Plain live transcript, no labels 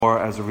or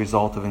as a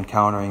result of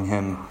encountering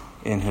Him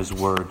in His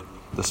Word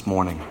this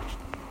morning.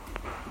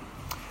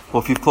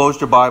 Well, if you've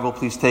closed your Bible,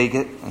 please take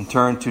it and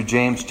turn to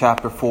James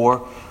chapter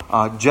 4.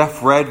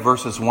 Jeff read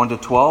verses 1 to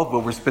 12, but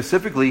we're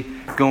specifically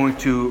going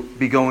to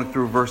be going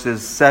through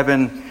verses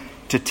 7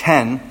 to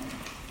 10.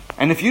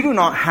 And if you do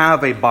not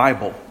have a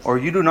Bible, or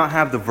you do not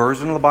have the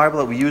version of the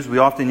Bible that we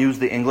often use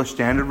the English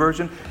Standard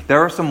Version, there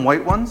are some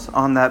white ones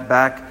on that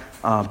back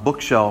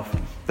bookshelf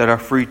that are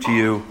free to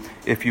you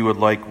if you would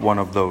like one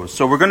of those.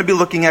 So we're going to be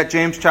looking at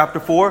James chapter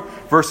 4,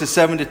 verses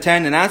 7 to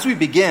 10. And as we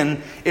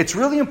begin, it's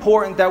really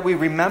important that we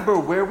remember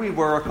where we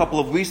were a couple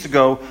of weeks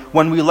ago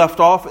when we left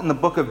off in the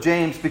book of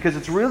James, because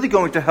it's really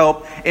going to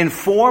help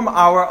inform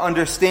our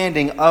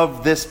understanding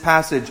of this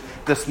passage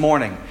this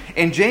morning.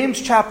 In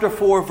James chapter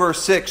 4,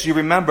 verse 6, you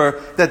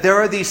remember that there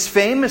are these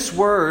famous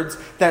words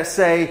that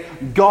say,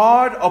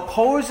 God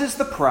opposes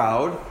the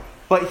proud,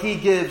 but He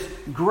gives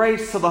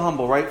grace to the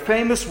humble, right?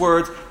 Famous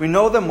words, we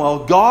know them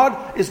well.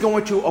 God is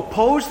going to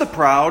oppose the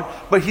proud,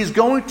 but He's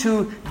going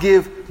to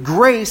give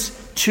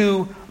grace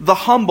to the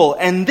humble.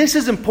 And this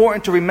is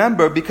important to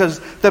remember because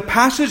the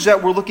passage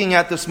that we're looking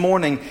at this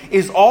morning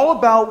is all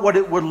about what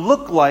it would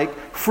look like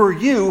for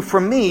you,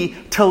 for me,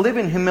 to live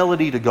in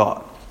humility to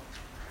God.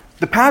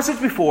 The passage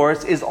before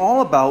us is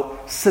all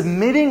about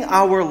submitting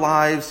our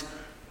lives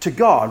to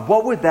God.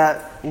 What would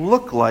that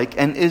look like?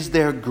 And is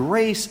there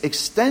grace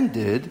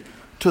extended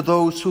to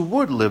those who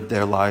would live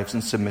their lives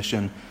in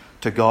submission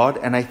to God?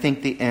 And I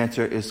think the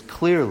answer is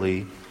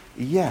clearly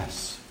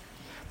yes.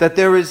 That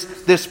there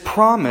is this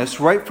promise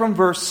right from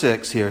verse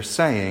 6 here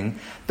saying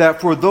that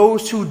for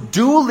those who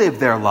do live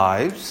their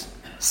lives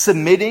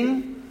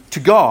submitting to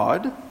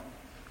God,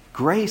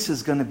 grace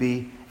is going to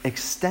be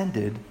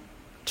extended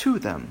to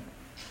them.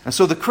 And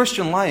so the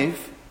Christian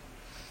life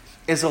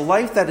is a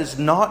life that is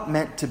not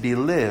meant to be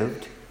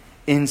lived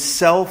in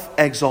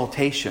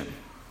self-exaltation.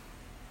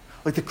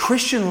 Like the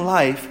Christian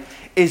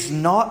life is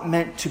not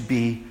meant to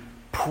be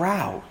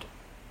proud,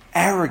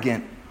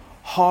 arrogant,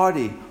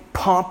 haughty,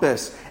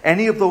 pompous.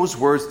 Any of those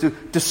words to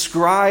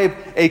describe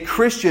a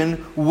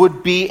Christian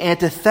would be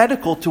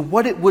antithetical to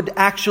what it would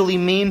actually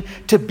mean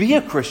to be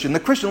a Christian. The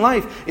Christian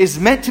life is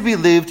meant to be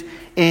lived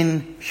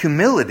in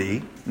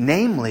humility,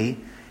 namely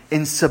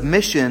in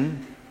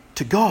submission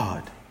to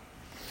God.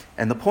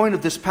 And the point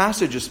of this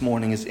passage this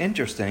morning is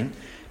interesting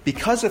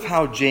because of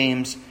how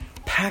James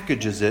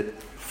packages it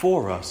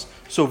for us.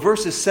 So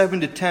verses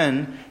 7 to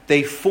 10,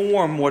 they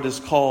form what is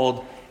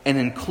called an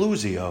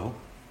inclusio.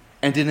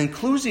 And an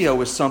inclusio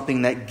is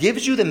something that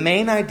gives you the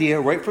main idea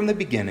right from the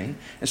beginning,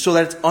 and so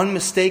that it's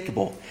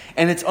unmistakable.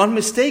 And it's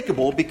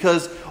unmistakable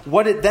because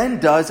what it then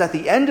does at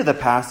the end of the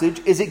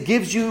passage is it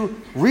gives you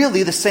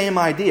really the same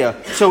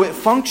idea. So it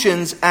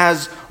functions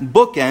as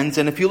bookends.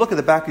 And if you look at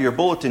the back of your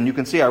bulletin, you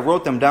can see I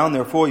wrote them down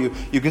there for you.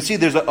 You can see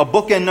there's a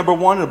bookend number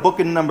 1 and a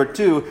bookend number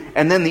 2,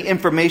 and then the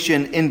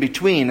information in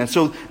between. And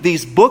so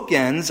these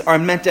bookends are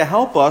meant to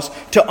help us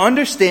to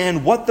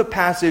understand what the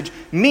passage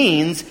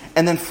means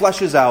and then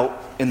fleshes out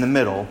in the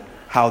middle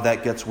how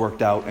that gets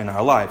worked out in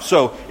our lives.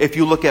 So if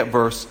you look at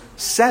verse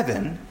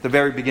 7, the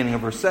very beginning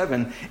of verse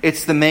 7,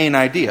 it's the main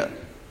idea.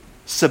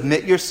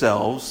 Submit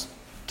yourselves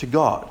to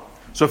God.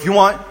 So if you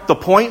want the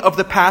point of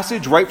the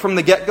passage right from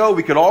the get-go,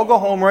 we could all go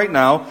home right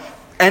now.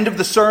 End of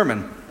the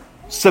sermon.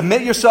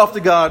 Submit yourself to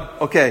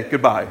God. Okay,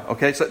 goodbye.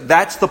 Okay, so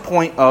that's the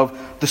point of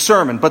the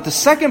sermon. But the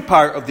second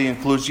part of the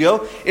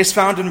inclusio is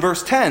found in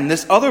verse 10.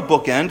 This other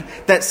bookend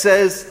that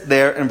says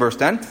there in verse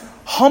 10,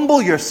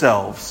 humble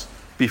yourselves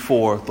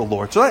before the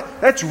Lord. So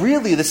that's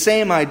really the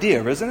same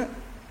idea, isn't it?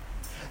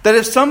 That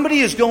if somebody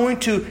is going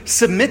to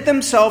submit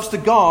themselves to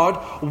God,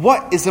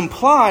 what is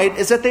implied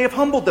is that they have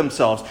humbled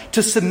themselves.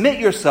 To submit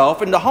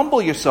yourself and to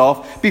humble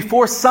yourself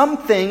before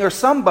something or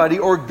somebody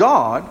or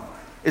God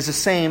is the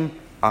same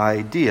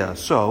idea.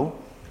 So,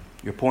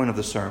 your point of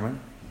the sermon,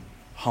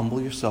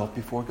 humble yourself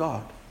before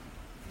God.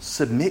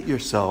 Submit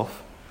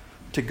yourself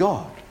to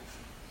God.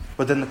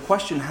 But then the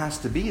question has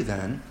to be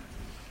then,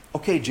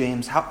 okay,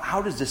 James,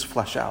 how does this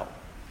flesh out?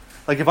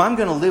 Like if I'm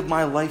going to live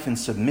my life in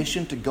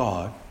submission to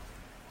God,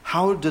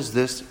 how does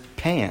this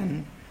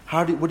pan?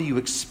 What do you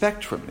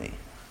expect from me?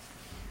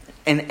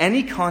 In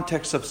any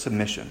context of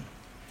submission,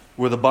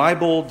 where the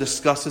Bible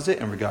discusses it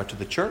in regard to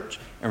the church,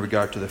 in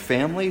regard to the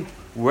family,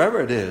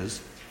 wherever it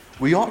is,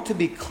 we ought to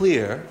be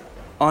clear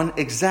on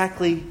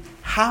exactly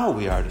how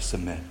we are to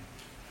submit.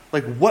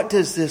 Like, what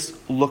does this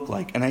look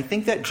like? And I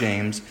think that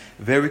James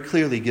very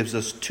clearly gives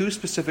us two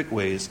specific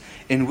ways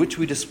in which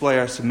we display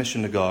our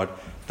submission to God.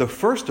 The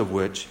first of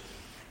which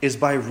is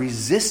by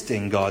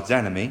resisting God's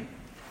enemy,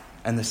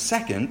 and the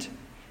second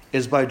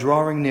is by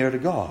drawing near to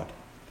God.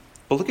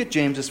 But look at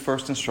James's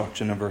first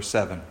instruction in verse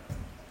 7.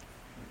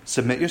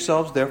 Submit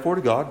yourselves, therefore,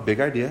 to God. Big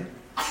idea.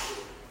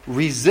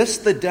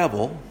 Resist the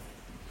devil,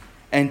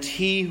 and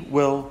he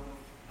will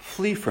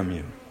flee from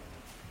you.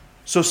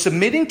 So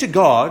submitting to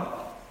God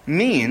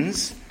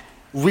means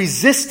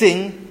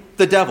resisting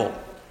the devil.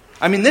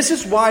 I mean, this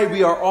is why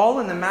we are all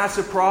in the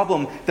massive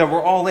problem that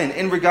we're all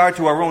in regard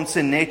to our own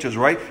sin natures,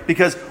 right?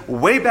 Because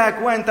way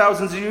back when,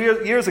 thousands of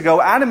years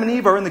ago, Adam and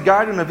Eve are in the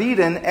Garden of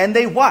Eden, and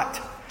they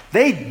what?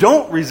 They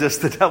don't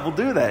resist the devil,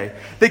 do they?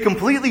 They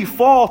completely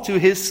fall to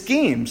his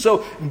scheme.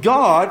 So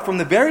God, from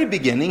the very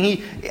beginning,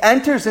 he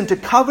enters into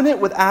covenant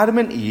with Adam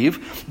and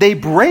Eve. They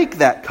break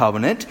that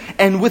covenant,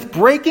 and with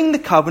breaking the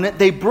covenant,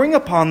 they bring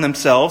upon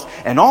themselves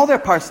and all their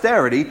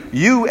posterity,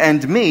 you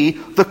and me,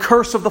 the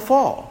curse of the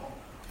fall.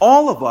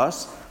 All of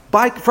us,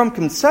 from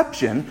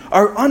conception,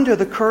 are under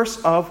the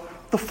curse of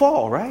the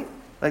fall, right?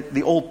 Like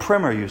the old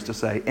primer used to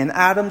say, in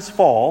Adam's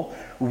fall,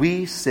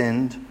 we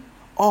sinned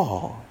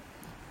all.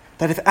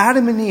 That if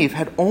Adam and Eve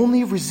had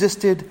only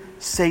resisted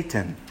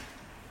Satan,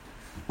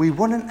 we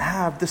wouldn't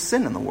have the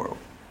sin in the world.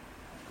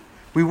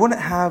 We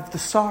wouldn't have the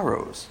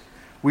sorrows.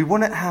 We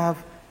wouldn't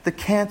have the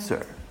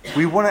cancer.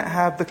 We wouldn't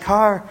have the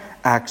car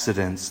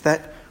accidents.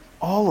 That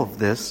all of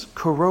this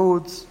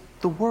corrodes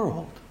the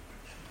world.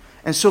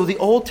 And so the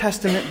Old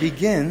Testament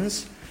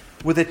begins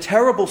with a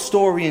terrible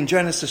story in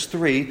Genesis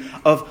 3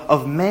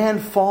 of man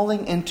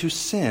falling into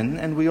sin.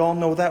 And we all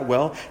know that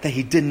well, that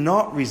he did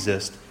not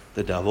resist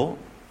the devil.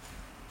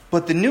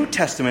 But the New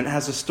Testament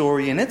has a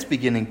story in its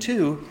beginning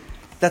too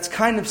that's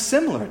kind of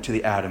similar to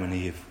the Adam and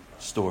Eve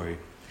story.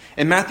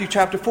 In Matthew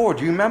chapter 4,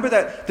 do you remember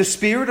that the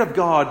Spirit of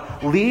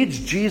God leads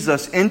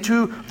Jesus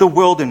into the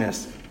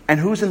wilderness? And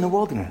who's in the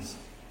wilderness?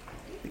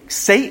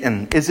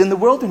 Satan is in the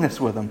wilderness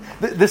with him.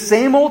 The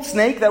same old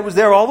snake that was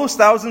there all those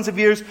thousands of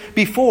years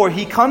before,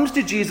 he comes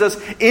to Jesus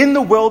in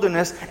the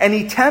wilderness and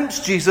he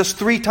tempts Jesus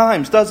 3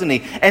 times, doesn't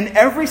he? And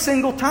every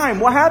single time,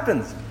 what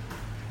happens?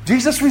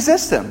 Jesus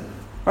resists him,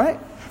 right?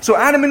 So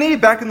Adam and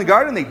Eve back in the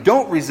garden, they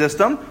don't resist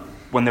him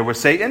when they're with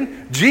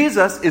Satan.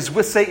 Jesus is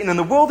with Satan in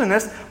the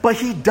wilderness, but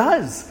he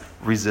does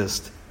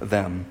resist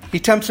them. He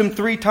tempts him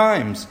 3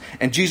 times,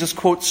 and Jesus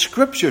quotes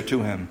scripture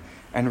to him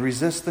and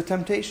resists the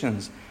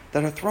temptations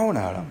that are thrown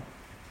at him.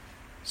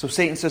 So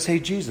Satan says, hey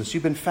Jesus,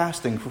 you've been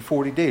fasting for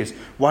 40 days.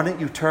 Why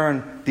don't you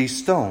turn these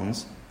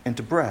stones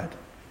into bread?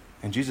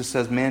 And Jesus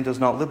says, man does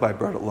not live by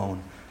bread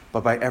alone,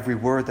 but by every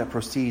word that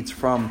proceeds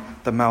from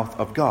the mouth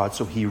of God.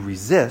 So he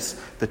resists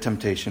the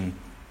temptation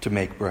to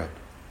make bread.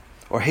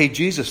 Or, hey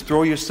Jesus,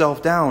 throw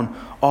yourself down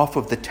off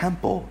of the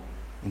temple.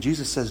 And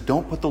Jesus says,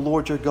 don't put the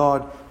Lord your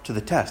God to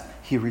the test.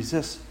 He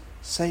resists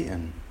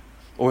Satan.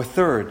 Or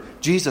third,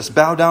 Jesus,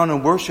 bow down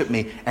and worship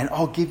me, and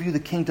I'll give you the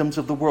kingdoms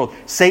of the world.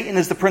 Satan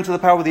is the prince of the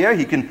power of the air.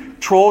 He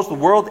controls the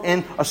world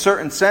in a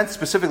certain sense,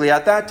 specifically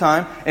at that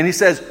time. And he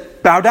says,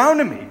 bow down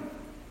to me,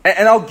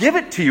 and I'll give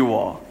it to you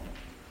all.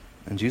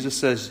 And Jesus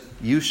says,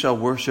 you shall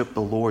worship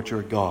the Lord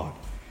your God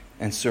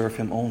and serve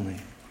him only.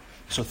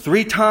 So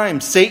 3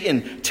 times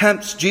Satan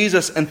tempts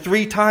Jesus, and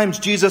 3 times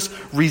Jesus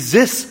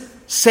resists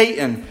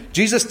Satan.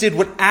 Jesus did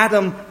what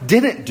Adam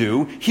didn't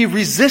do. He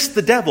resists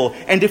the devil.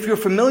 And if you're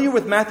familiar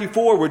with Matthew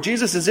 4, where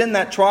Jesus is in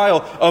that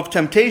trial of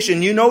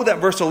temptation, you know that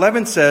verse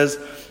 11 says,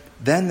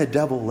 then the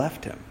devil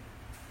left him.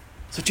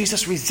 So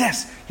Jesus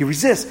resists. He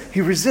resists.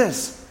 He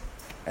resists.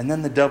 And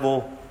then the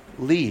devil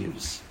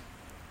leaves.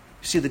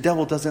 You see, the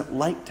devil doesn't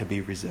like to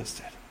be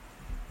resisted.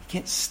 He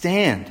can't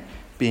stand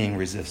being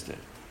resisted.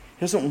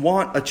 He doesn't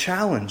want a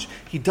challenge.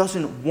 He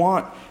doesn't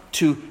want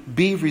to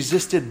be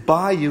resisted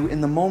by you in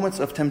the moments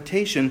of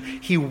temptation.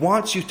 He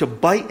wants you to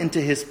bite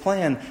into his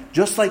plan,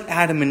 just like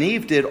Adam and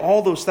Eve did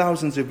all those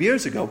thousands of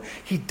years ago.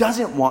 He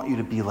doesn't want you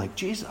to be like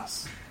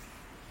Jesus.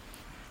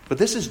 But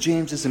this is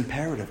James's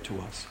imperative to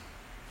us.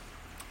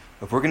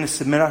 If we're going to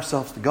submit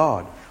ourselves to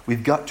God,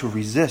 we've got to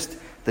resist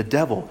the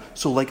devil.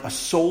 So like a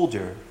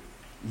soldier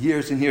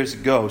years and years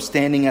ago,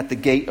 standing at the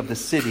gate of the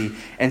city,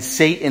 and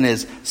Satan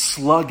is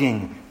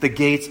slugging the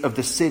gates of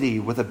the city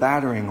with a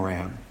battering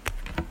ram,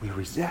 we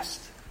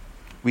resist.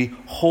 We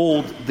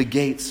hold the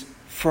gates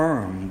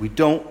firm. We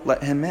don't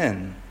let him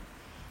in.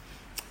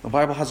 The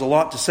Bible has a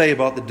lot to say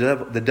about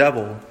the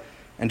devil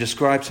and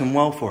describes him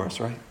well for us,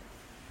 right?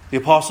 The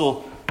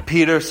Apostle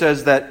Peter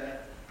says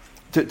that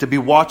to be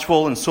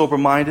watchful and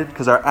sober-minded,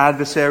 because our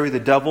adversary, the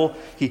devil,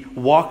 he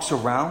walks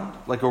around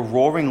like a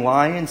roaring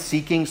lion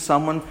seeking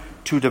someone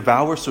to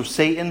devour. So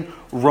Satan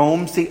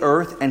roams the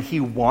earth and he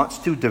wants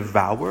to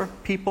devour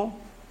people.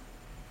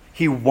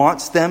 He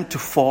wants them to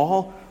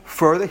fall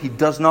further. He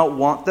does not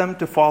want them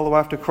to follow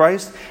after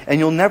Christ. And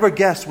you'll never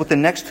guess what the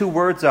next 2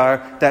 words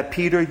are that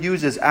Peter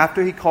uses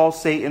after he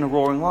calls Satan a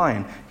roaring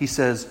lion. He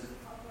says,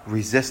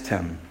 resist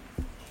him.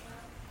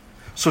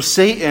 So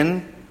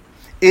Satan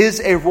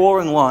is a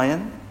roaring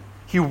lion.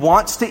 He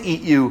wants to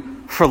eat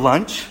you for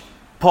lunch.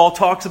 Paul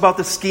talks about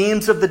the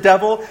schemes of the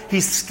devil.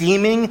 He's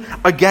scheming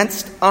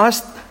against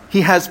us.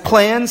 He has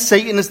plans.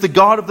 Satan is the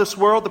god of this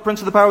world, the prince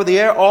of the power of the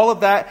air, all of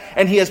that.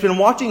 And he has been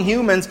watching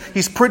humans.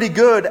 He's pretty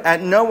good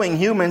at knowing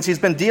humans. He's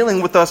been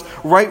dealing with us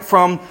right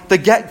from the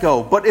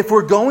get-go. But if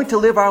we're going to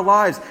live our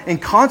lives in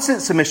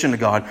constant submission to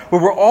God,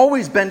 where we're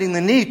always bending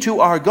the knee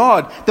to our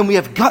God, then we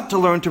have got to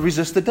learn to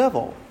resist the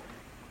devil.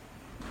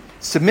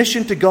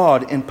 Submission to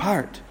God, in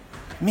part,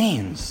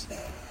 means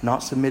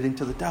not submitting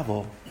to the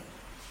devil.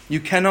 You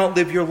cannot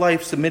live your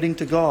life submitting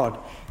to God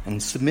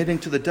and submitting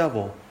to the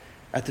devil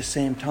at the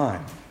same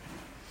time.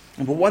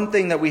 But one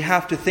thing that we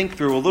have to think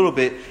through a little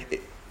bit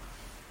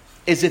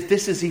is if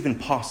this is even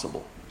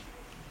possible.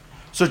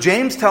 So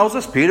James tells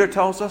us, Peter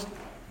tells us,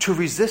 to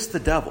resist the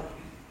devil.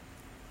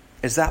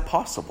 Is that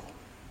possible?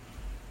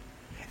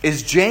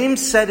 Is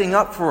James setting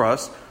up for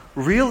us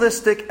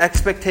realistic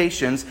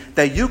expectations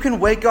that you can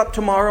wake up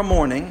tomorrow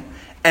morning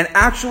and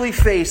actually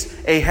face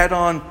a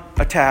head-on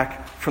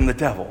attack from the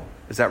devil?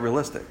 Is that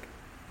realistic?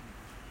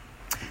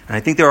 And I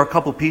think there are a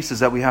couple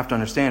pieces that we have to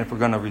understand if we're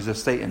going to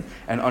resist Satan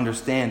and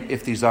understand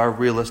if these are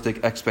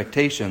realistic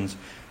expectations.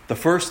 The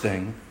first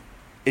thing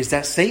is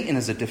that Satan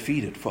is a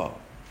defeated foe.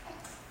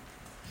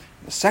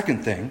 The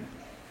second thing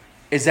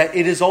is that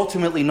it is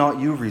ultimately not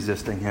you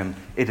resisting him.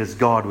 It is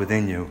God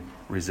within you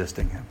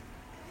resisting him.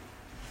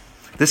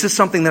 This is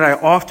something that I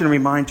often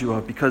remind you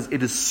of because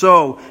it is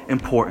so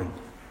important.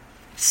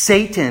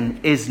 Satan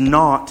is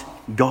not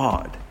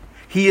God.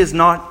 He is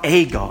not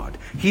a God.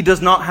 He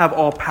does not have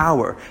all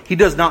power. He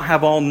does not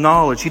have all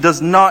knowledge. He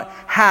is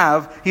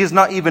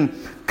not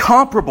even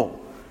comparable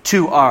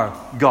to our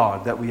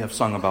God that we have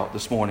sung about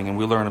this morning and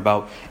we learn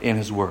about in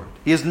His Word.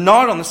 He is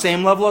not on the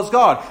same level as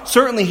God.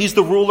 Certainly He's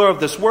the ruler of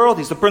this world.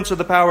 He's the prince of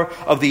the power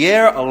of the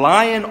air, a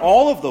lion,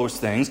 all of those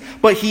things.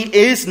 But He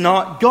is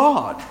not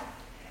God.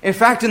 In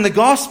fact, in the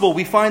gospel,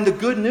 we find the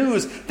good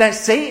news that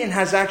Satan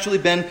has actually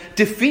been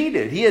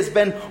defeated. He has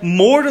been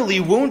mortally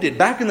wounded.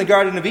 Back in the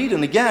Garden of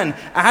Eden, again,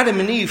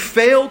 Adam and Eve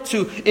failed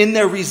in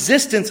their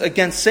resistance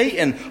against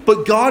Satan.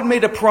 But God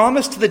made a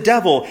promise to the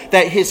devil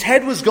that his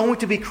head was going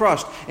to be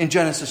crushed in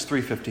Genesis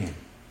 3:15.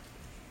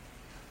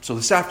 So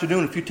this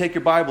afternoon, if you take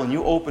your Bible and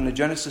you open to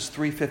Genesis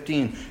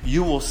 3:15,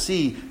 you will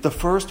see the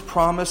first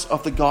promise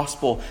of the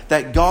gospel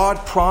that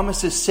God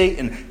promises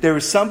Satan there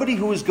is somebody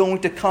who is going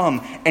to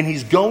come and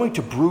he's going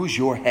to bruise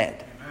your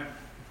head.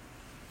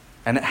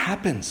 And it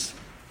happens.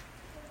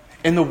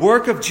 In the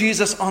work of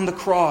Jesus on the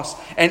cross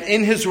and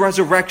in His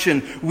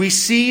resurrection, we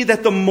see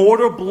that the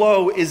mortal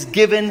blow is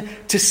given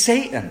to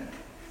Satan.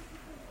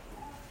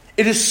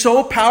 It is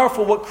so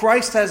powerful what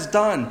Christ has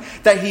done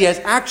that He has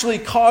actually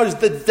caused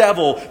the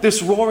devil,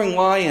 this roaring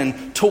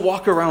lion, to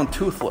walk around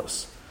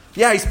toothless.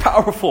 Yeah, he's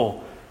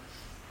powerful,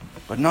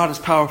 but not as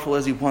powerful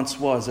as he once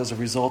was as a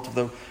result of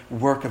the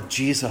work of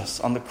Jesus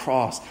on the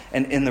cross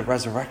and in the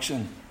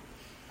resurrection.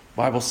 The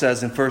Bible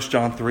says in 1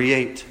 John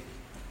 3:8,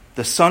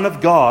 the Son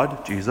of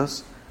God,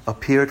 Jesus,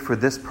 appeared for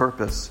this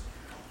purpose,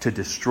 to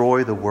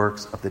destroy the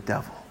works of the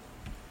devil.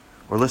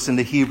 Or listen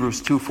to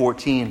Hebrews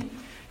 2:14.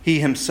 He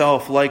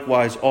himself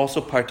likewise also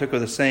partook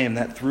of the same,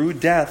 that through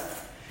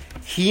death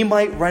he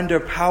might render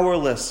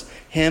powerless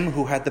him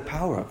who had the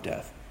power of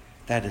death.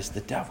 That is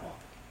the devil.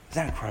 Is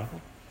that incredible?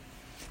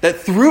 That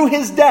through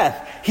his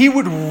death he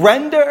would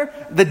render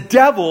the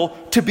devil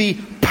to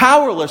be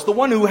powerless, the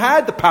one who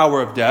had the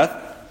power of death.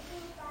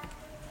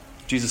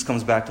 Jesus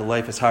comes back to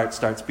life. His heart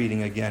starts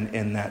beating again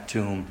in that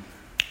tomb.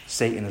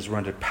 Satan is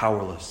rendered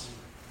powerless.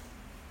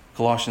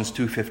 Colossians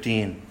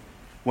 2:15.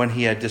 When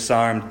he had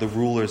disarmed the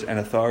rulers and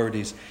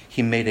authorities,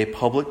 he made a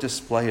public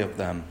display of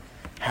them,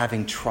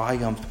 having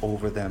triumphed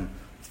over them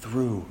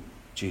through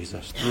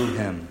Jesus, through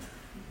him.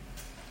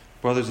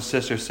 Brothers and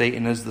sisters,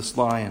 Satan is this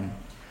lion,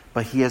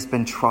 but he has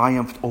been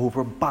triumphed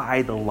over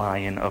by the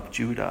Lion of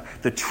Judah,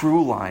 the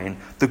true lion,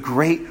 the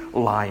great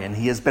lion.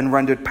 He has been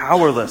rendered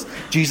powerless.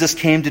 Jesus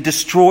came to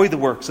destroy the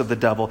works of the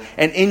devil.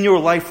 And in your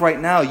life right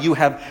now, you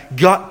have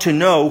got to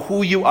know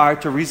who you are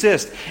to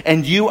resist.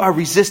 And you are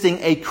resisting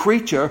a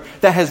creature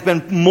that has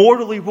been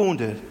mortally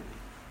wounded.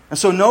 And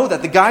so know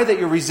that the guy that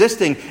you're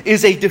resisting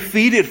is a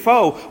defeated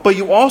foe, but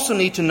you also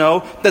need to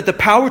know that the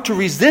power to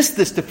resist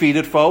this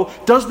defeated foe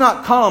does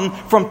not come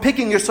from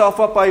picking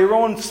yourself up by your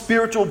own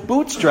spiritual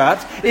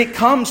bootstraps. It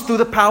comes through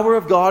the power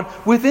of God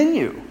within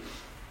you.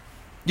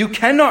 You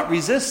cannot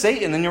resist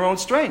Satan in your own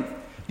strength.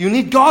 You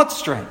need God's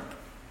strength.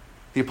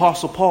 The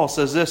Apostle Paul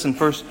says this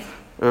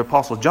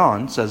Apostle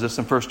John says this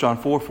in 1 John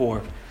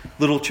 4:4.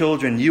 Little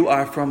children, you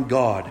are from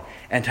God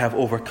and have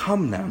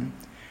overcome them,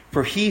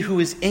 for he who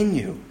is in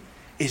you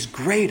is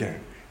greater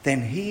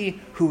than he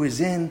who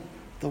is in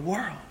the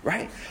world,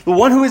 right? The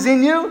one who is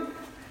in you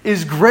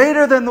is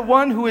greater than the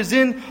one who is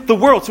in the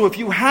world. So if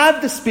you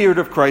have the Spirit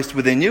of Christ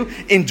within you,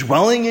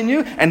 indwelling in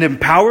you and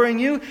empowering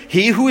you,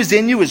 he who is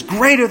in you is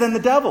greater than the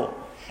devil.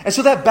 And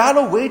so that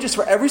battle wages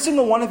for every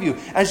single one of you.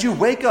 As you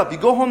wake up, you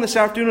go home this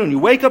afternoon, you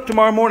wake up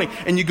tomorrow morning,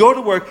 and you go to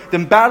work,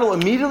 then battle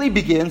immediately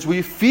begins where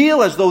you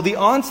feel as though the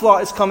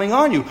onslaught is coming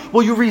on you.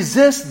 Well, you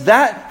resist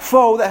that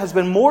foe that has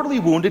been mortally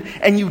wounded,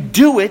 and you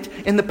do it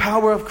in the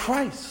power of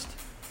Christ.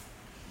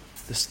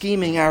 The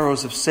scheming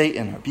arrows of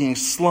Satan are being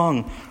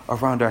slung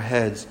around our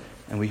heads,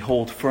 and we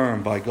hold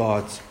firm by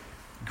God's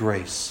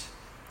grace.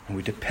 And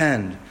we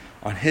depend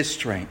on His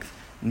strength,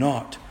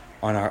 not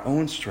on our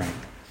own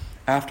strength.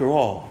 After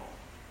all,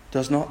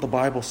 does not the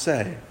Bible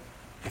say,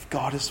 if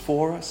God is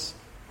for us,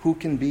 who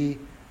can be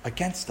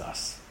against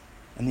us?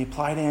 And the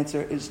implied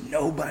answer is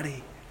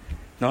nobody,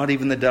 not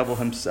even the devil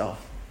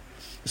himself.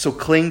 So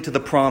cling to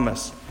the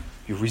promise.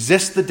 You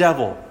resist the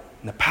devil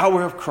in the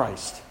power of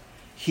Christ,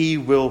 he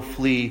will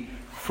flee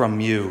from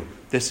you.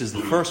 This is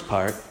the first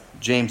part,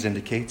 James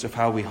indicates, of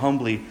how we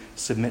humbly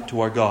submit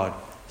to our God.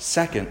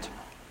 Second,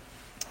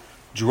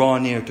 draw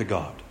near to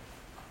God.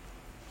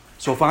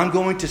 So if I'm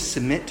going to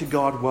submit to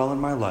God well in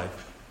my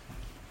life,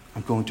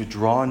 I'm going to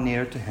draw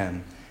near to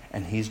him,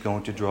 and he's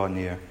going to draw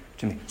near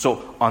to me.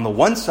 So on the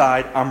one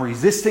side, I'm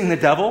resisting the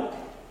devil,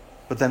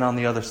 but then on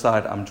the other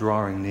side, I'm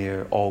drawing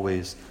near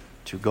always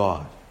to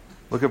God.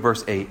 Look at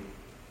verse 8.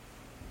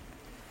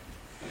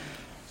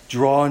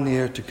 Draw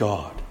near to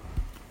God,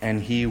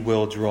 and he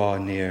will draw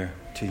near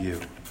to you.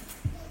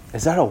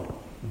 Is that a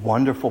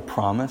wonderful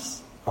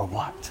promise or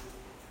what?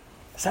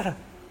 Is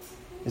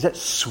that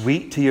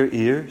sweet to your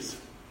ears?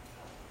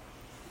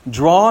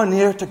 Draw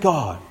near to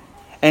God,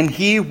 and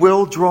he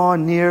will draw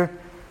near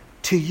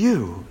to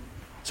you.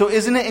 So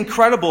isn't it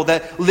incredible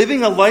that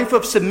living a life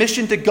of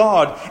submission to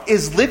God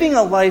is living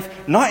a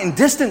life not in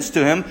distance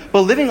to him,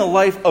 but living a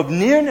life of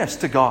nearness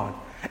to God?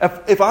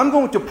 If I'm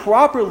going to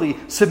properly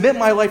submit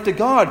my life to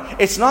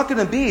God, it's not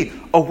going to be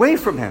away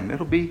from him.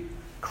 It'll be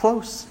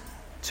close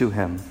to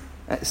him.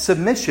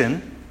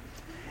 Submission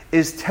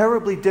is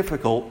terribly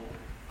difficult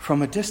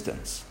from a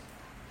distance.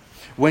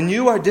 When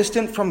you are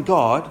distant from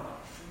God,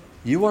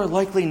 you are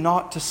likely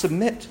not to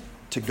submit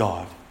to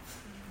God.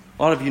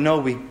 A lot of you know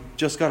we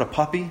just got a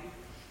puppy,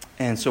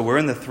 and so we're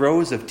in the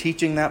throes of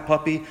teaching that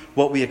puppy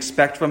what we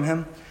expect from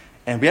him.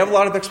 And we have a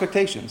lot of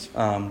expectations.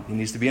 He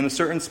needs to be in a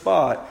certain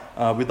spot.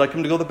 We'd like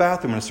him to go to the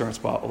bathroom in a certain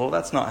spot, although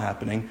that's not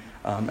happening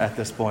at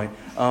this point.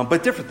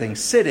 But different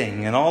things,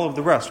 sitting and all of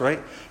the rest, right?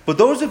 But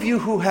those of you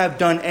who have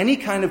done any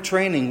kind of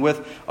training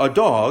with a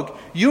dog,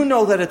 you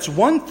know that it's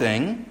one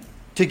thing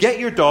to get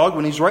your dog,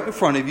 when he's right in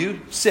front of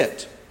you,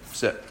 sit,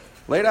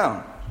 lay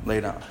down.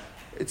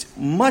 It's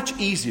much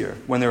easier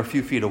when they're a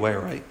few feet away,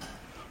 right?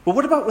 But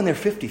what about when they're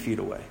 50 feet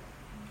away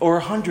or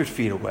 100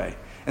 feet away?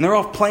 And they're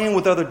off playing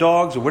with other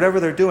dogs or whatever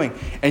they're doing,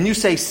 and you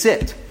say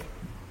sit.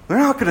 They're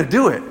not going to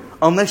do it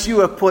unless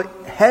you have put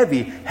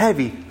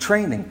heavy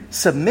training.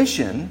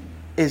 Submission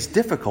is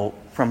difficult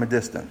from a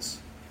distance.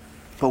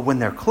 But when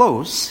they're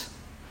close,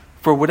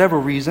 for whatever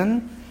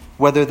reason,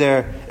 whether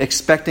they're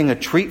expecting a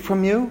treat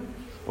from you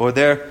or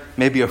they're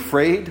maybe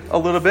afraid a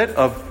little bit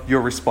of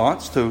your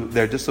response to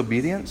their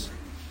disobedience,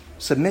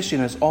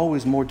 submission is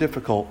always more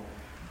difficult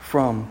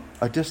from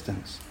a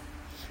distance.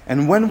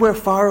 And when we're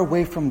far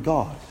away from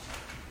God,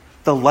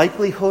 the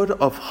likelihood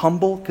of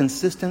humble,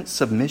 consistent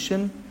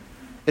submission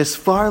is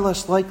far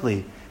less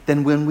likely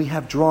than when we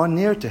have drawn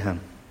near to him.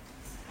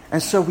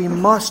 And so we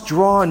must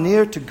draw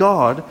near to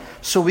God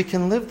so we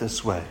can live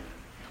this way.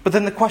 But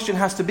then the question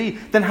has to be,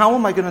 then how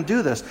am I going to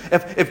do this?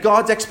 If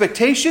God's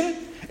expectation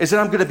is that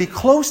I'm going to be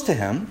close to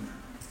him,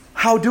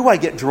 how do I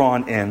get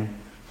drawn in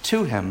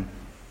to him?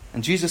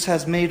 And Jesus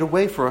has made a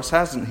way for us,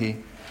 hasn't he?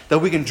 That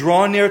we can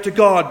draw near to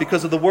God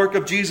because of the work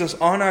of Jesus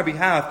on our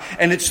behalf.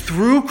 And it's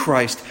through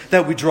Christ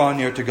that we draw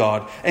near to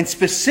God. And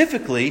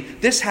specifically,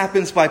 this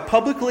happens by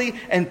publicly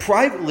and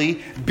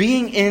privately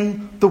being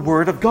in the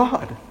Word of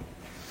God.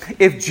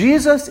 If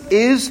Jesus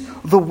is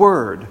the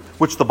Word,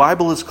 which the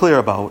Bible is clear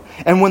about,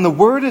 and when the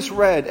Word is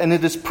read and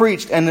it is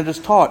preached and it is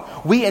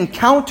taught, we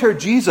encounter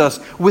Jesus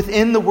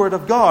within the Word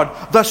of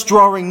God, thus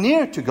drawing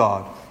near to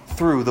God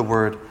through the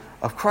Word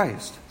of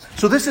Christ.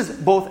 So this is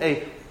both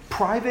a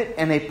private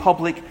and a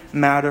public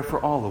matter for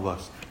all of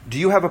us. Do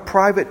you have a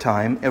private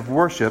time of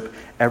worship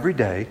every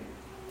day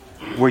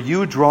where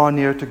you draw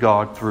near to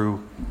God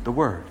through the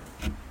Word?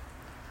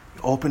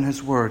 You open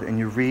his Word and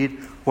you read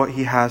what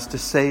he has to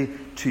say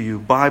to you,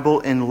 Bible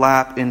in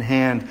lap in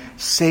hand,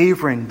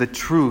 savoring the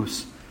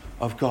truths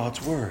of God's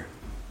Word.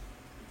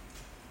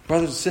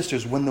 Brothers and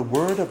sisters, when the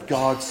Word of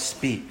God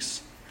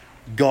speaks,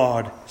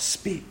 God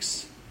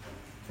speaks.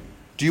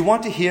 Do you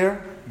want to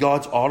hear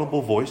God's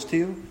audible voice to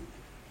you?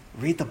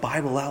 Read the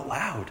Bible out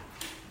loud.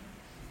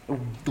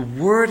 The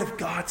Word of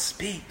God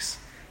speaks.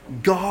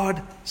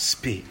 God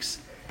speaks.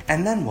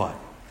 And then what?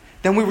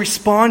 Then we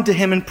respond to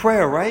him in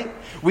prayer, right?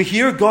 We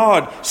hear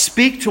God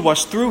speak to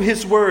us through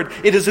his Word.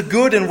 It is a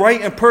good and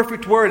right and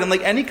perfect Word. And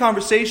like any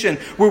conversation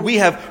where we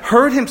have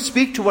heard him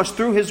speak to us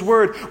through his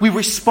Word, we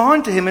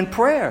respond to him in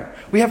prayer.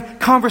 We have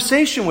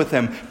conversation with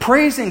him,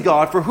 praising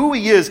God for who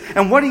he is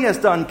and what he has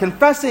done,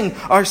 confessing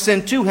our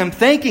sin to him,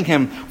 thanking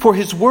him for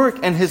his work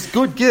and his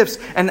good gifts,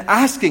 and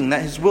asking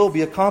that his will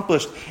be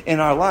accomplished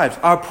in our lives.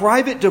 Our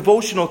private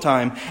devotional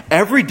time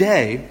every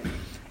day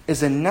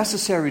is a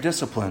necessary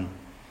discipline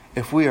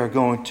if we are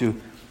going to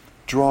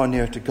draw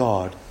near to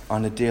God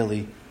on a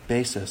daily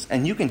basis.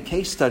 And you can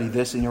case study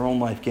this in your own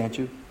life, can't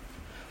you?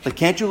 Like,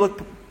 can't you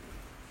look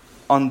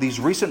on these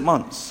recent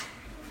months,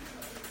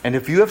 and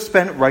if you have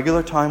spent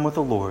regular time with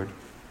the Lord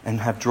and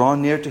have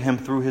drawn near to him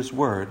through his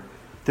Word,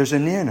 there's a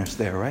nearness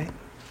there, right?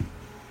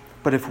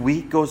 But if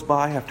week goes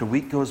by after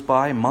week goes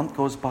by, month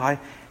goes by,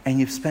 and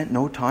you've spent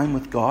no time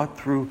with God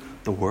through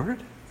the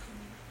Word,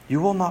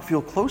 you will not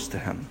feel close to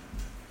him.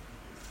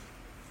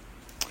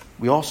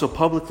 We also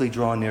publicly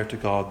draw near to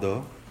God,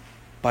 though,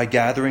 by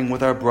gathering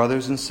with our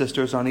brothers and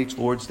sisters on each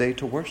Lord's Day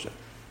to worship.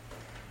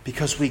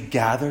 Because we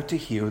gather to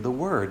hear the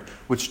Word,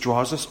 which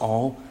draws us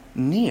all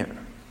near.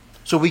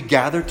 So we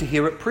gather to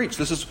hear it preached.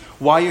 This is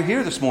why you're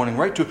here this morning,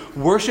 right? To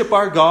worship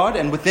our God.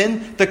 And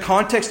within the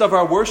context of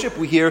our worship,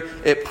 we hear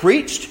it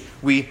preached.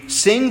 We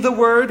sing the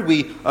word.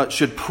 We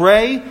should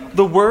pray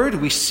the word.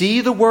 We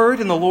see the word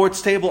in the Lord's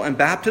table and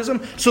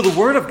baptism. So the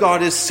word of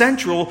God is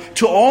central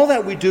to all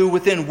that we do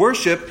within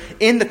worship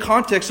in the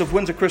context of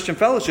Windsor Christian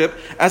Fellowship,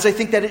 as I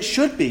think that it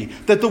should be.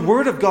 That the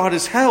word of God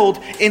is held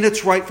in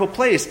its rightful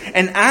place.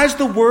 And as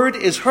the word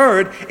is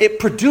heard, it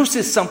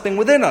produces something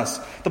within us.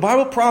 The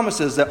Bible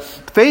promises that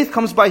faith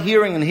comes by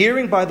hearing and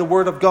hearing by the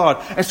word of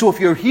God. And so if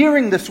you're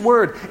hearing this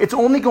word, it's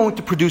only going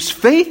to produce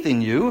faith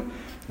in you,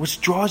 which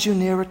draws you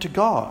nearer to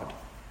God.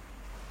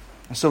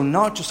 And so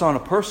not just on a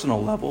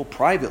personal level,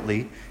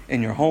 privately,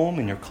 in your home,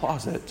 in your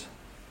closet,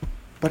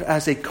 but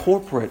as a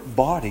corporate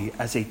body,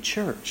 as a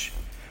church,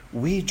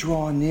 we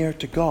draw near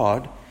to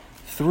God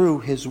through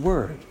His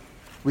Word.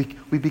 We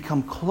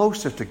become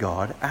closer to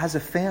God as a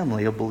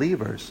family of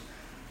believers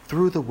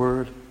through the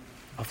Word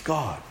of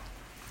God.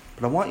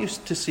 But I want you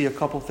to see a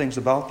couple things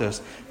about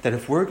this, that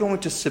if we're going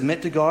to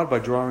submit to God by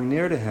drawing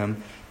near to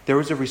Him, there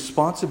is a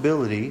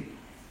responsibility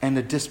and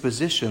a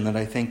disposition that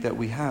I think that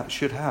we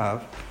should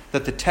have,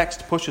 that the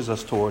text pushes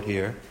us toward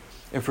here,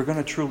 if we're going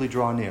to truly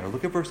draw near.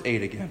 Look at verse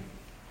 8 again.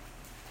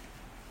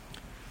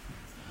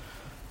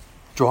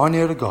 Draw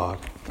near to God,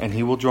 and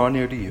He will draw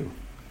near to you.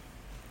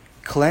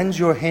 Cleanse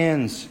your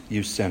hands,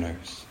 you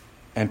sinners,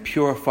 and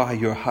purify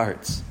your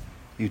hearts,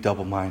 you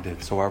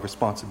double-minded. So our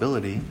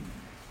responsibility,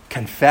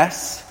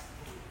 confess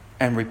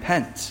and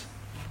repent.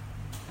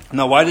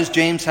 Now, why does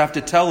James have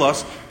to tell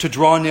us to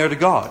draw near to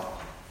God?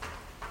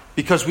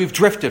 Because we've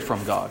drifted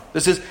from God.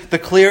 This is the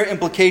clear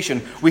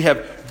implication. We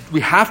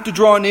have to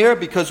draw near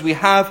because we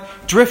have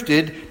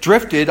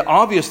drifted,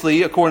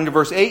 obviously, according to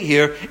verse 8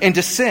 here,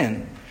 into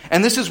sin.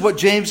 And this is what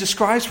James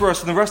describes for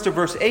us in the rest of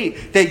verse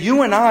 8, that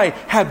you and I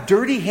have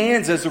dirty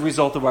hands as a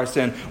result of our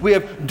sin. We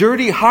have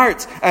dirty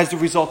hearts as a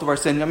result of our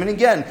sin. I mean,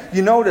 again,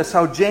 you notice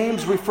how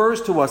James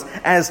refers to us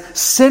as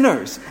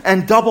sinners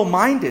and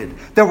double-minded,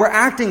 that we're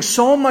acting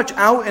so much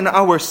out in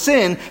our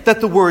sin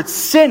that the word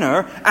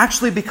sinner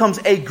actually becomes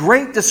a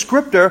great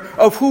descriptor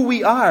of who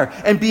we are,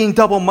 and being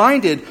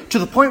double-minded to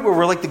the point where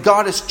we're like the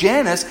goddess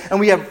Janus and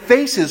we have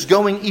faces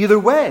going either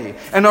way.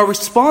 And our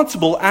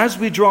responsible as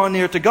we draw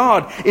near to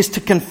God is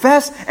to confess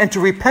and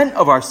to repent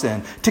of our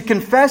sin, to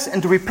confess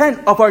and to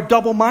repent of our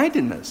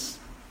double-mindedness.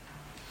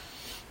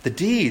 The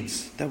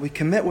deeds that we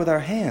commit with our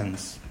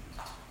hands,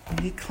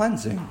 we need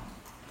cleansing.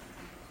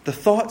 The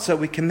thoughts that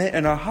we commit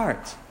in our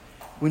hearts,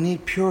 we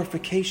need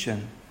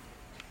purification.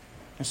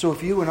 And so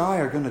if you and I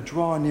are going to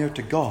draw near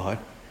to God,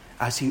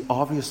 as He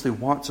obviously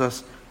wants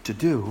us to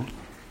do,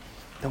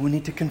 then we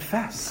need to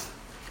confess.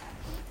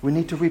 We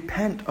need to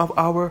repent of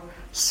our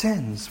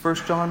sins. 1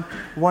 John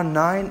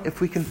 1:9,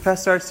 if we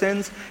confess our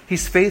sins,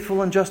 He's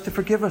faithful and just to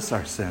forgive us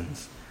our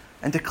sins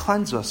and to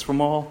cleanse us from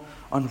all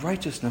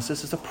unrighteousness.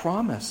 This is a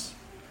promise.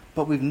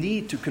 But we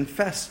need to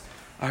confess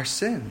our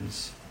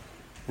sins,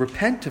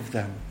 repent of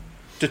them,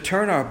 to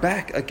turn our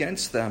back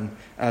against them,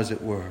 as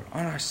it were,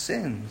 on our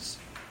sins,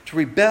 to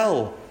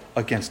rebel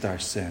against our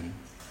sin.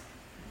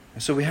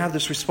 And so we have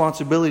this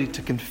responsibility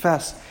to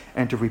confess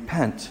and to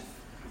repent.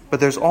 But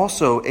there's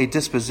also a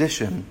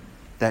disposition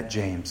that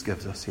James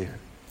gives us here.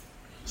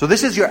 So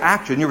this is your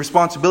action, your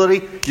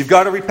responsibility. You've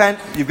got to repent.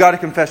 You've got to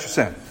confess your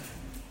sin.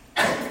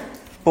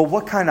 But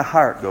what kind of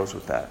heart goes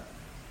with that?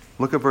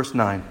 Look at verse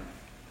 9.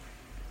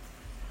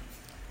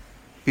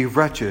 Be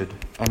wretched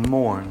and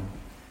mourn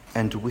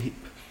and weep.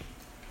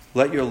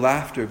 Let your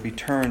laughter be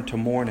turned to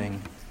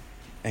mourning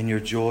and your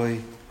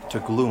joy to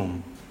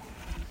gloom.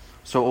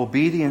 So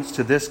obedience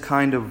to this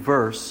kind of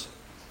verse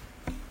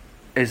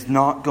is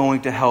not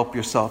going to help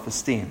your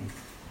self-esteem.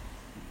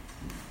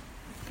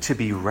 To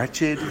be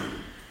wretched,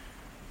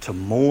 to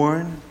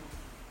mourn,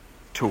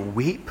 to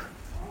weep,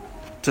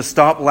 to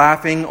stop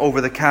laughing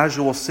over the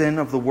casual sin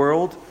of the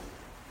world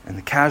and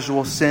the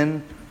casual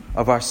sin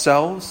of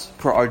ourselves,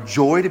 for our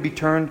joy to be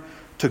turned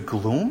to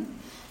gloom?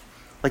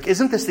 Like,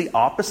 isn't this the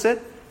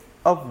opposite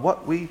of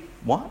what we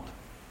want?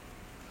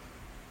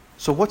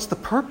 So what's the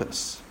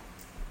purpose?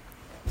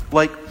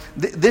 Like,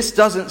 this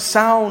doesn't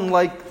sound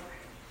like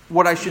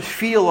what I should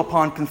feel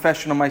upon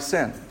confession of my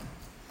sin.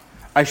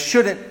 I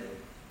shouldn't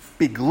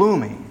be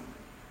gloomy.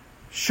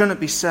 Shouldn't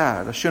be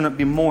sad. I shouldn't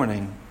be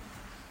mourning.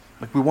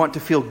 Like, we want to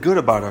feel good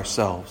about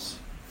ourselves.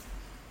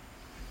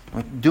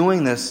 Like,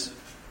 doing this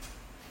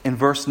in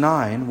verse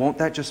 9, won't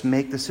that just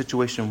make the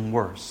situation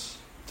worse,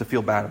 to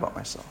feel bad about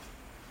myself?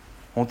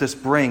 Won't this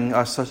bring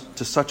us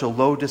to such a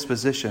low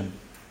disposition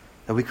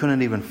that we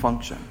couldn't even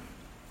function?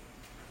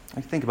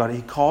 Like, think about it.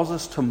 He calls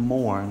us to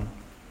mourn.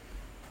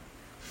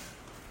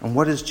 And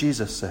what does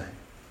Jesus say?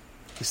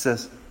 He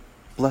says,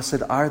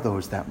 blessed are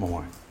those that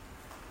mourn,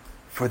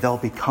 for they'll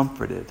be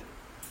comforted.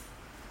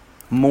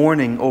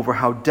 Mourning over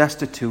how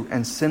destitute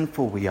and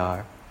sinful we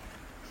are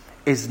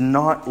is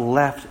not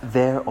left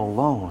there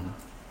alone.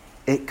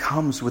 It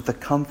comes with the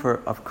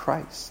comfort of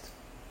Christ.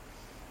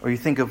 Or you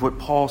think of what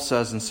Paul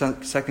says in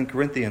 2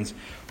 Corinthians,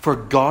 for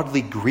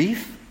godly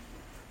grief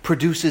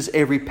produces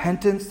a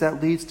repentance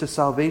that leads to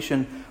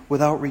salvation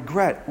without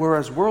regret,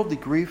 whereas worldly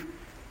grief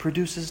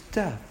produces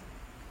death.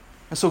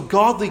 And so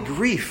godly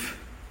grief,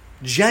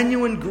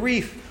 genuine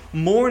grief,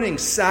 mourning,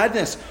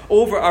 sadness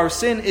over our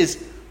sin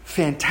is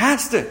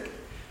fantastic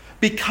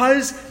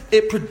because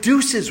it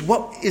produces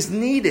what is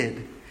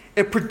needed.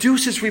 It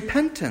produces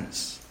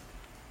repentance.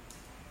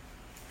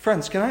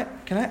 Friends, can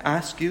I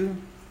ask you,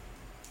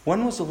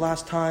 when was the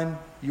last time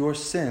your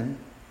sin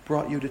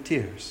brought you to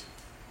tears?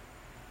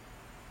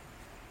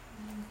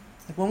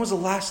 When was the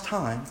last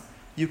time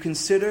you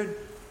considered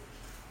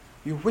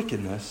your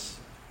wickedness,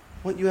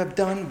 what you have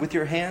done with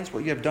your hands,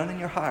 what you have done in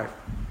your heart,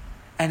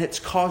 and it's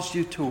caused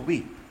you to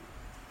weep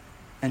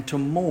and to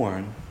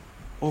mourn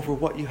over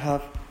what you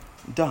have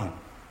done?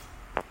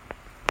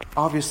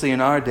 Obviously,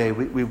 in our day,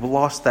 we've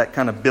lost that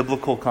kind of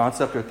biblical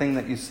concept or thing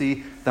that you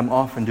see them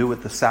often do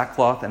with the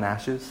sackcloth and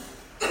ashes,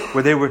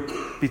 where they would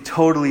be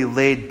totally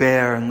laid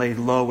bare and laid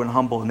low and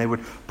humble, and they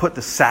would put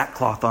the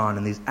sackcloth on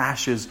and these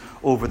ashes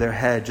over their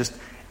head, just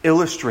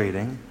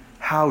illustrating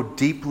how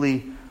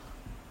deeply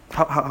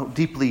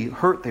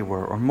hurt they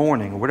were, or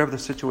mourning, or whatever the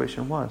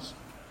situation was.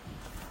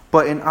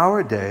 But in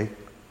our day,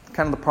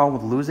 kind of the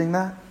problem with losing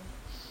that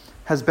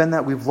has been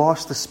that we've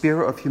lost the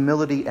spirit of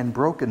humility and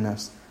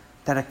brokenness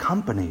that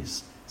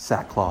accompanies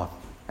sackcloth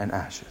and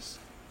ashes.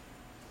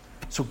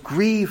 So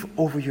grieve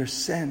over your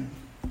sin.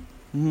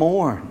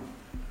 Mourn.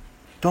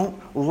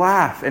 Don't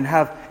laugh and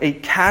have a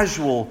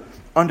casual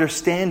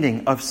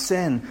understanding of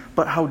sin,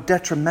 but how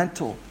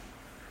detrimental,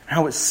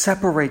 how it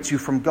separates you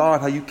from God,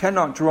 how you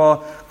cannot draw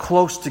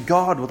close to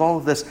God with all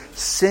of this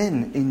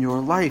sin in your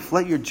life.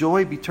 Let your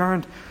joy be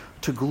turned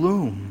to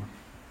gloom.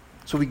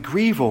 So we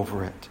grieve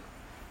over it,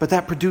 but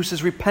that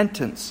produces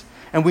repentance,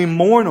 and we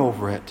mourn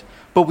over it,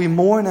 but we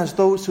mourn as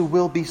those who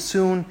will be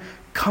soon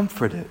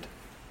comforted.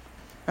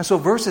 And so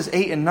verses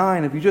 8 and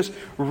 9, if you just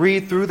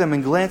read through them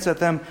and glance at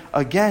them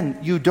again,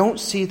 you don't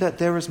see that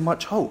there is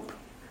much hope.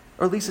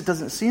 Or at least it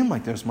doesn't seem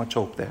like there's much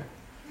hope there.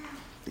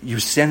 You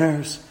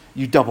sinners,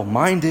 you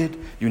double-minded,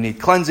 you need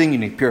cleansing, you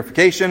need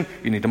purification,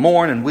 you need to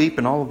mourn and weep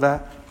and all of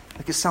that.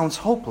 Like, it sounds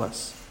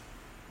hopeless.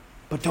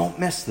 But don't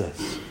miss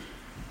this.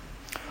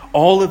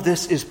 All of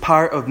this is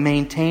part of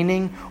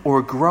maintaining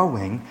or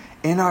growing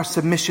in our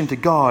submission to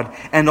God.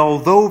 And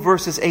although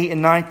verses 8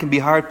 and 9 can be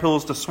hard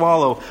pills to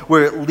swallow,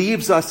 where it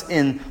leaves us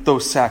in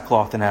those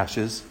sackcloth and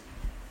ashes,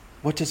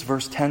 what does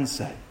verse 10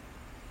 say?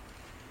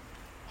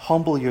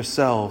 Humble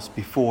yourselves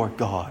before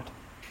God,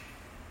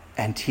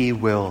 and He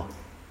will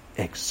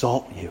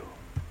exalt you.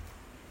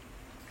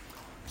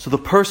 So the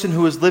person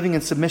who is living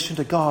in submission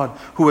to God,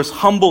 who has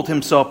humbled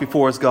himself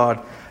before his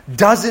God,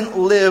 doesn't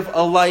live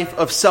a life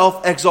of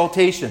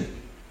self-exaltation.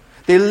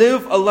 They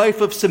live a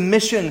life of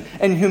submission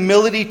and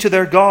humility to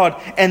their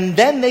God, and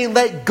then they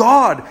let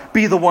God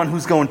be the one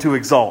who's going to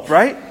exalt,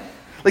 right?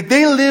 Like,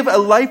 they live a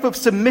life of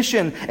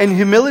submission and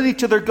humility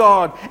to their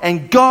God,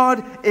 and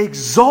God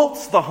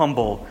exalts the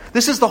humble.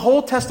 This is the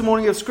whole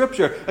testimony of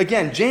Scripture.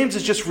 Again, James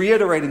is just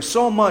reiterating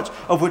so much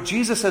of what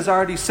Jesus has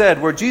already said,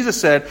 where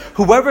Jesus said,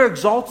 whoever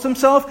exalts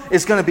himself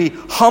is going to be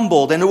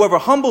humbled, and whoever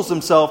humbles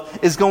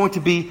himself is going to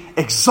be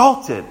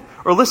exalted.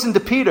 Or listen to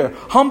Peter,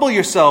 humble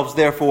yourselves,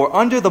 therefore,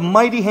 under the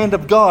mighty hand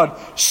of God,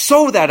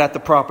 so that at the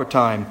proper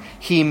time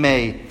He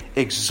may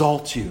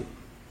exalt you.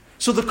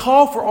 So the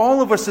call for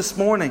all of us this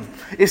morning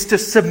is to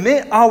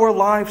submit our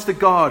lives to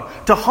God,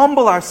 to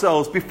humble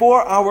ourselves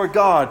before our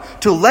God,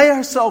 to lay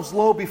ourselves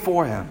low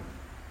before Him.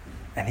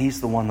 And He's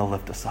the one to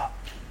lift us up.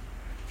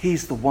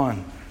 He's the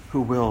one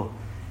who will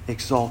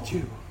exalt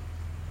you.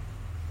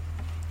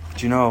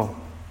 But you know,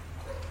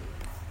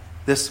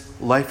 this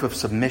life of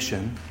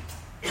submission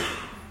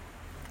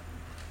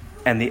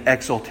and the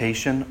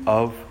exaltation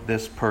of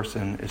this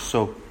person is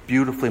so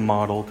beautifully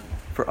modeled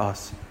for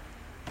us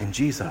in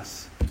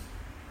Jesus.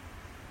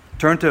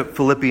 Turn to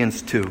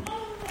Philippians 2.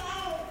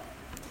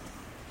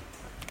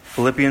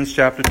 Philippians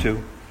chapter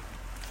 2.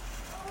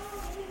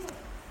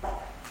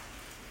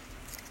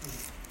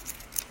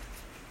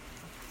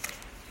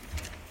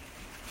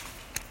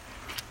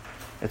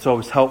 It's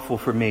always helpful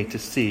for me to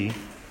see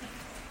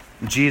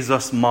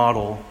Jesus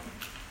model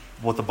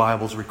what the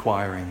Bible's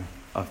requiring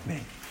of me.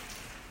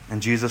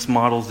 And Jesus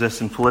models this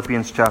in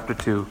Philippians chapter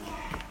 2.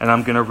 And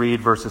I'm going to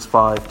read verses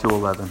 5 to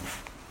 11.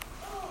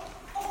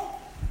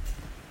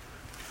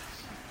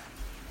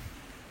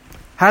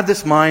 Have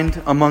this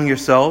mind among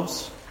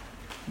yourselves,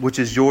 which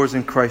is yours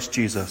in Christ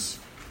Jesus,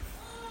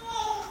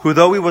 who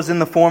though He was in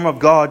the form of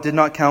God, did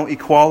not count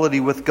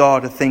equality with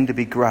God a thing to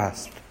be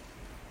grasped,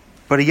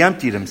 but He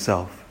emptied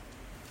Himself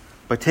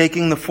by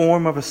taking the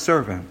form of a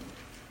servant,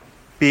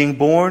 being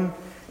born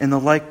in the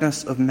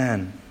likeness of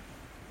men.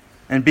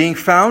 And being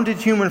found in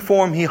human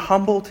form, He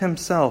humbled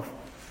Himself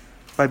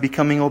by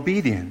becoming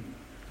obedient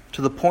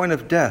to the point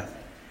of death,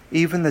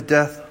 even the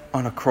death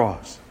on a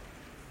cross.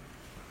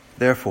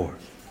 Therefore,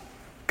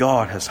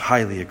 God has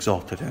highly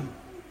exalted Him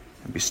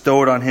and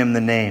bestowed on Him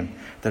the name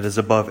that is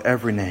above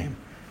every name,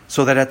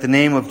 so that at the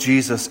name of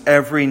Jesus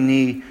every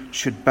knee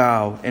should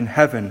bow in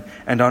heaven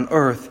and on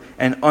earth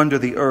and under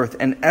the earth,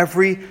 and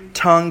every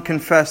tongue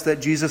confess that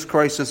Jesus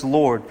Christ is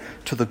Lord,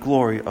 to the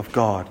glory of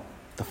God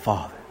the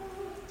Father.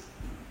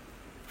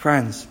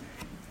 Friends,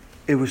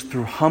 it was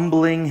through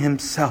humbling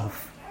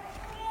himself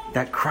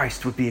that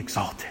Christ would be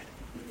exalted.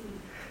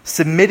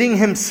 Submitting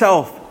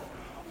himself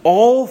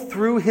all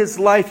through his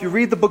life. You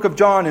read the book of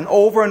John, and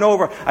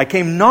over, I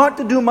came not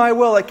to do my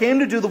will, I came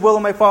to do the will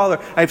of my Father.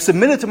 I have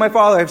submitted to my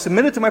Father, I have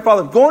submitted to my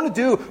Father. I'm going to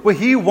do what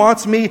he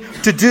wants me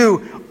to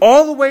do,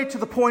 all the way to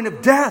the point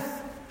of death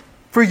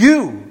for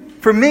you,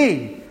 for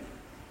me.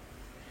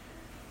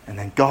 And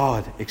then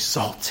God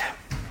exalts him.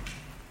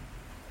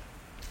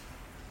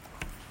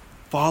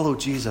 Follow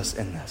Jesus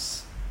in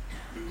this.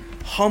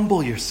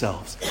 Humble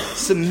yourselves.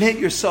 Submit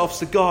yourselves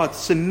to God.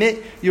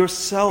 Submit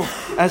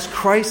yourself as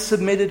Christ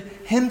submitted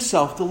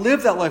himself to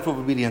live that life of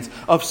obedience,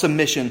 of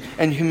submission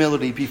and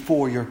humility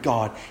before your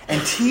God.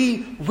 And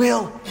he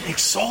will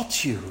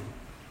exalt you.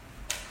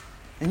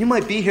 And you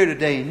might be here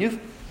today and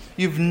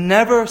you've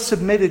never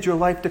submitted your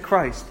life to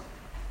Christ.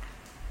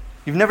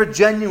 You've never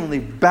genuinely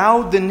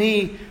bowed the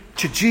knee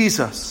to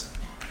Jesus.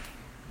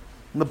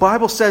 And the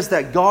Bible says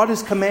that God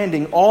is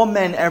commanding all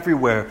men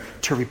everywhere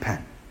to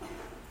repent.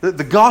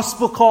 The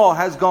gospel call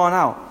has gone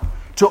out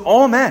to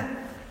all men,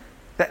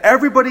 that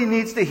everybody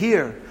needs to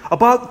hear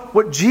about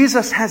what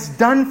Jesus has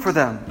done for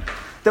them.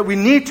 That we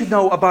need to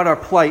know about our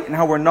plight and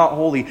how we're not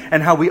holy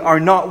and how we are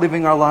not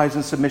living our lives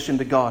in submission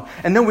to God.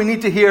 And then we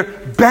need to hear,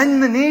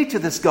 bend the knee to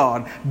this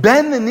God.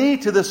 Bend the knee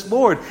to this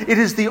Lord. It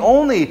is the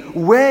only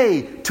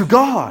way to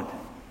God,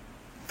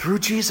 through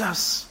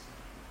Jesus.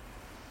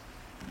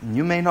 And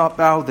you may not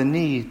bow the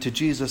knee to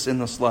Jesus in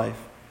this life,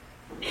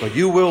 but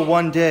you will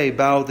one day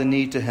bow the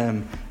knee to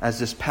him, as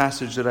this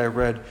passage that I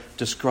read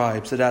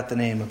describes, that at the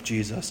name of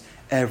Jesus,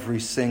 every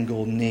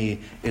single knee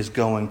is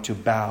going to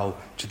bow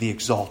to the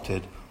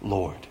exalted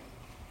Lord.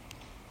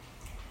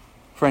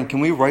 Friend,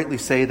 can we rightly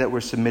say that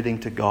we're submitting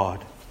to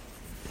God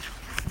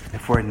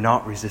if we're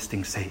not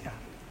resisting Satan?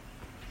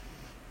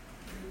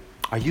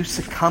 Are you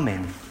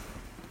succumbing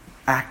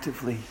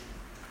actively?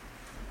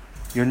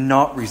 You're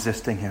not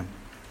resisting him.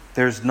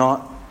 There's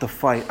not the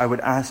fight. I would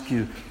ask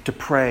you to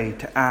pray,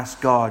 to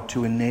ask God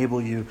to enable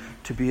you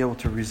to be able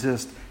to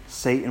resist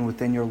Satan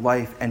within your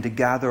life and to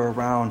gather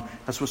around.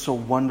 That's what's so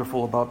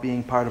wonderful about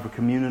being part of a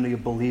community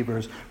of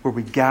believers, where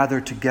we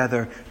gather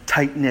together,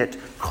 tight-knit,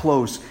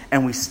 close,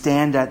 and we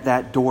stand at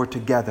that door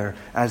together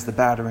as the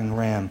battering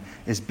ram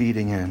is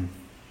beating in.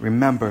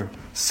 Remember,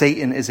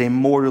 Satan is a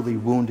mortally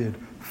wounded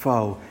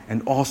foe,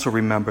 and also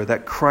remember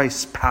that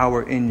Christ's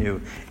power in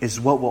you is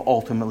what will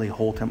ultimately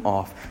hold him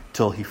off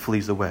till he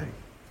flees away.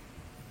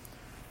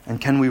 And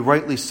can we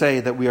rightly say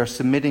that we are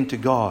submitting to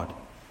God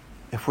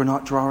if we're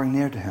not drawing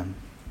near to him?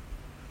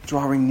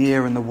 Drawing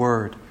near in the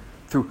Word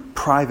through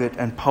private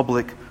and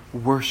public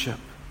worship.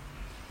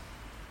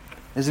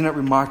 Isn't it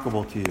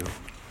remarkable to you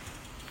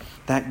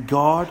that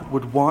God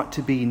would want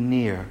to be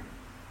near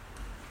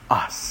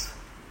us?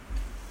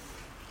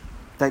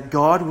 That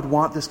God would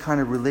want this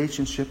kind of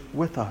relationship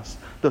with us.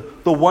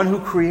 The one who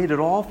created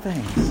all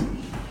things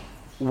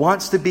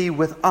wants to be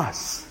with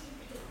us,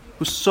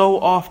 who so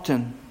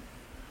often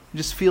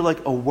just feel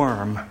like a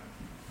worm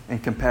in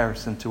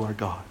comparison to our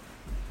God.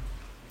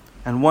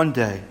 And one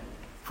day,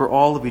 for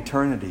all of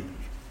eternity,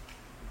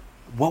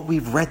 what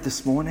we've read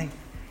this morning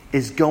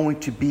is going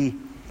to be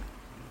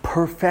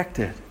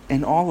perfected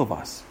in all of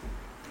us.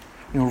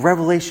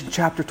 Revelation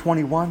chapter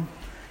 21,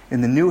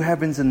 in the new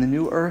heavens and the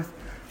new earth,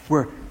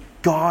 where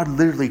God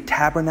literally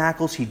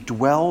tabernacles, he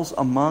dwells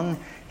among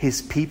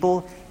his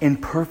people in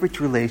perfect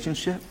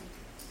relationship.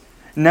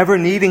 Never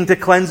needing to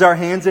cleanse our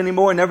hands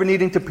anymore, never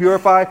needing to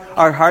purify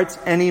our hearts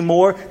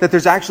anymore. That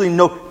there's actually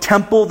no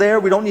temple there.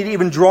 We don't need to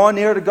even draw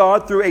near to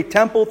God through a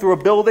temple, through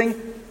a building.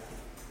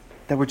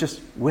 That we're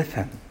just with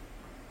him.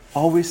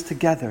 Always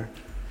together,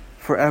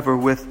 forever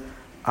with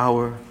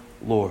our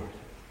Lord.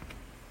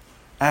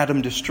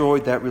 Adam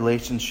destroyed that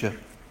relationship.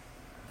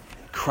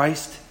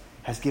 Christ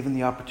has given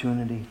the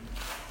opportunity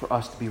for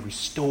us to be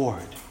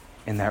restored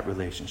in that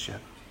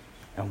relationship.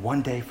 And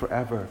one day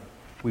forever,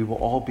 we will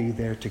all be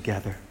there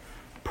together,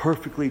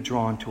 perfectly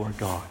drawn to our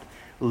God,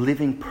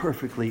 living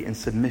perfectly in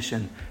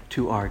submission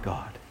to our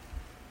God.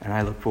 And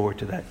I look forward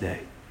to that day.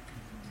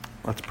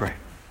 Let's pray.